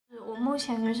目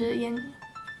前就是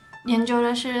研究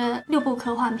的是6部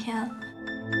科幻片。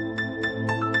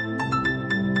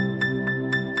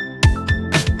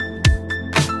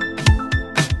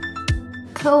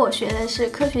我学的是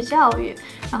科学教育，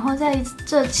然后在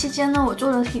这期间呢，我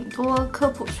做了挺多科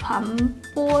普传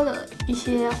播的一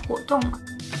些活动嘛。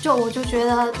我就觉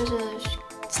得就是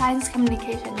science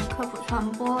communication 的科普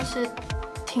传播是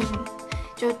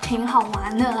挺好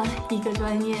玩的一个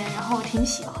专业，然后我挺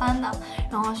喜欢的，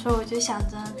然后所以我就想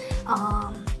着，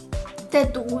在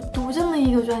读这么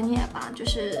一个专业吧，就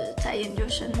是在研究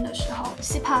生的时候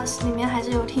 ，CPAS 里面还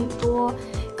是有挺多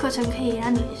课程可以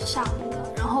让你上的。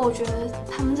然后我觉得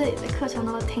他们这里的课程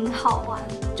都挺好玩，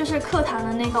就是课堂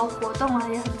的那个活动啊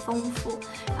也很丰富。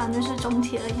反正就是总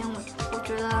体而言，我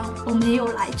觉得我没有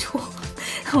来错，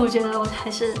我觉得我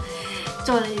还是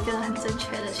做了一个很正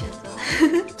确的选择。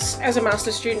As a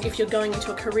master's student, if you're going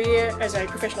into a career as a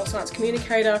professional science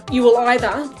communicator, you will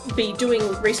either be doing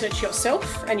research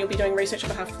yourself and you'll be doing research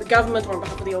on behalf of the government or on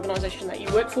behalf of the organisation that you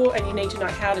work for, and you need to know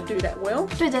how to do that well.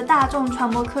 对着大众传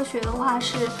播科学的话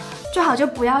是最好就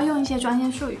不要用一些专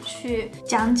业术语去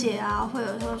讲解啊，或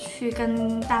者说去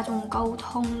跟大众沟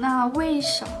通。那为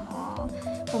什么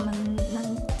我们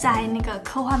能在那个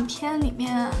科幻片里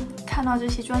面看到这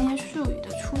些专业术语的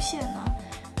出现呢？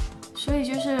所以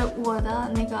就是我的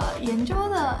那个研究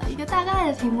的一个大概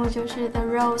的题目就是 The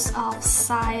roles of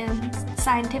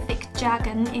scientific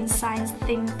jargon in science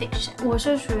theme fiction。我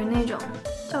是属于那种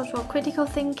叫做 critical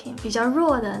thinking 比较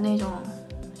弱的那种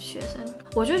学生，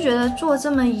我就觉得做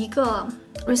这么一个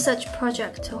research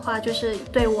project 的话，就是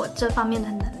对我这方面的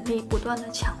能力不断的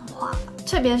强化，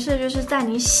特别是就是在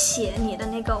你写你的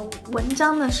那个文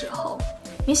章的时候，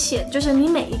你写就是你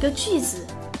每一个句子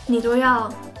你都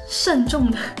要慎重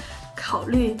的考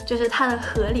虑，就是它的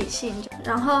合理性。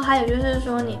然后还有就是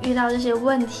说你遇到这些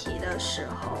问题的时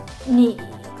候，你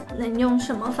能用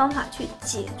什么方法去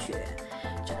解决。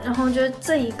然后就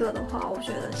这一个的话，我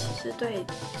觉得其实对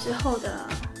之后的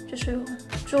就是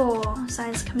做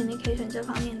science communication 这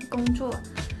方面的工作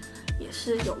也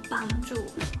是有帮助的。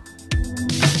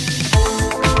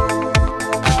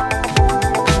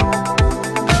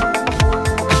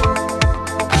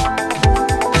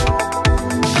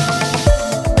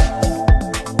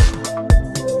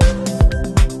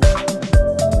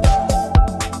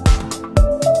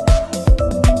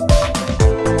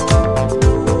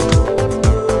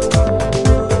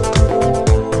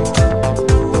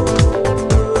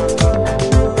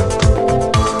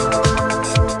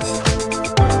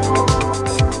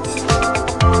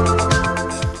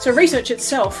So research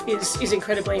itself is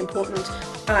incredibly important,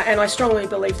 and I strongly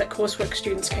believe that coursework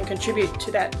students can contribute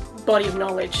to that body of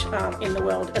knowledge in the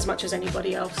world as much as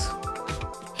anybody else.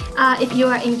 If you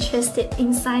are interested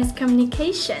in science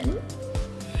communication,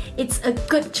 it's a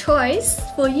good choice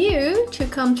for you to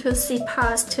come to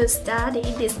CPAS to study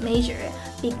this major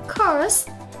because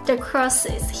the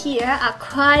courses here are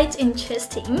quite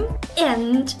interesting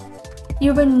and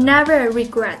you will never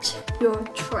regret your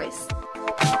choice.